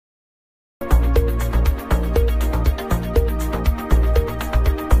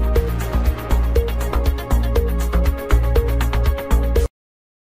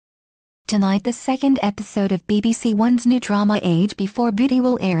Tonight the second episode of BBC One's new drama Age Before Beauty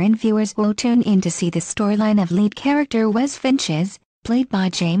will air and viewers will tune in to see the storyline of lead character Wes Finch's, played by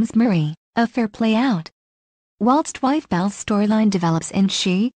James Murray, affair play out. Whilst wife Belle's storyline develops and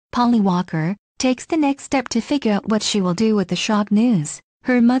she, Polly Walker, takes the next step to figure out what she will do with the shock news,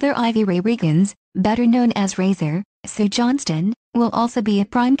 her mother Ivy Ray Regans, better known as Razor, Sue Johnston, will also be a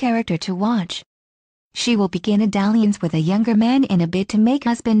prime character to watch. She will begin a dalliance with a younger man in a bid to make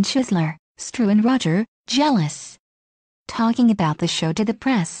husband Chisler, Stu and Roger, jealous. Talking about the show to the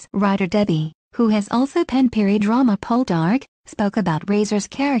press, writer Debbie, who has also penned period drama Poldark, spoke about Razor's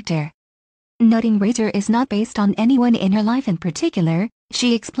character. Noting Razor is not based on anyone in her life in particular,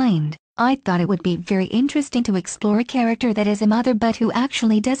 she explained, "I thought it would be very interesting to explore a character that is a mother but who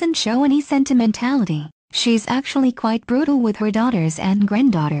actually doesn't show any sentimentality. She's actually quite brutal with her daughters and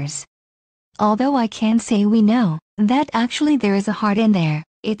granddaughters. Although I can't say we know that actually there is a heart in there,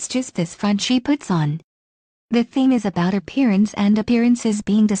 it's just this front she puts on. The theme is about appearance and appearances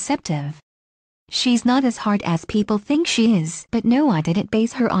being deceptive. She's not as hard as people think she is, but no, I didn't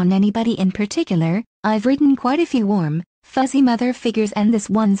base her on anybody in particular. I've written quite a few warm, fuzzy mother figures and this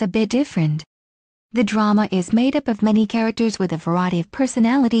one's a bit different." The drama is made up of many characters with a variety of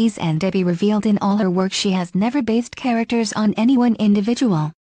personalities, and Debbie revealed in all her work she has never based characters on any one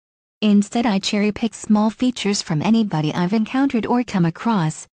individual. "Instead, I cherry-pick small features from anybody I've encountered or come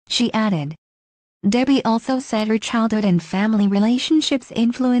across," she added. Debbie also said her childhood and family relationships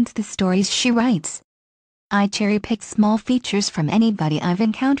influence the stories she writes. "I cherry-pick small features from anybody I've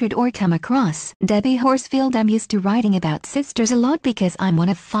encountered or come across." Debbie Horsfield: "I'm used to writing about sisters a lot because I'm one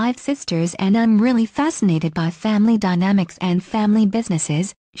of 5 sisters and I'm really fascinated by family dynamics and family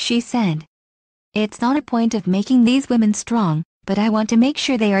businesses," she said. "It's not a point of making these women strong, but I want to make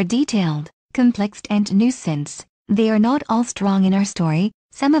sure they are detailed, complex and nuanced. They are not all strong in our story,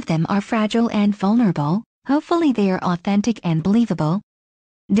 some of them are fragile and vulnerable, hopefully they are authentic and believable."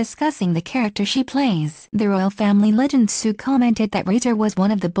 Discussing the character she plays, the royal family legend Sue commented that Razor was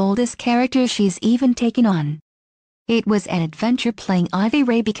one of the boldest characters she's even taken on. "It was an adventure playing Ivy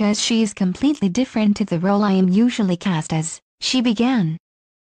Ray because she is completely different to the role I am usually cast as," she began.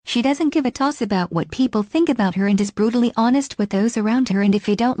 "She doesn't give a toss about what people think about her and is brutally honest with those around her, and if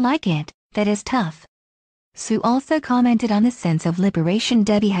you don't like it, that is tough." Sue also commented on the sense of liberation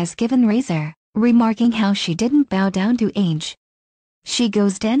Debbie has given Razor, remarking how she didn't bow down to age. "She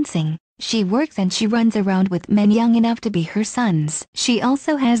goes dancing, she works and she runs around with men young enough to be her sons. She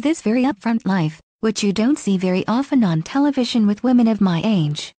also has this very upfront life, which you don't see very often on television with women of my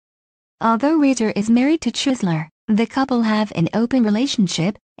age." Although Razor is married to Chisler, the couple have an open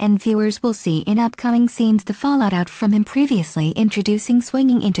relationship, and viewers will see in upcoming scenes the fallout out from him previously introducing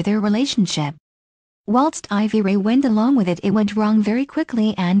swinging into their relationship. Whilst Ivy Ray went along with it, it went wrong very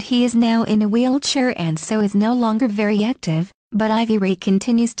quickly and he is now in a wheelchair and so is no longer very active, but Ivy Ray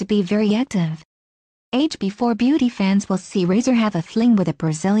continues to be very active. Age Before Beauty fans will see Razor have a fling with a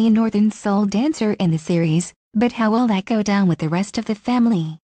Brazilian Northern Soul dancer in the series, but how will that go down with the rest of the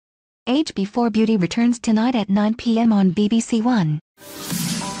family? Age Before Beauty returns tonight at 9 p.m. on BBC One.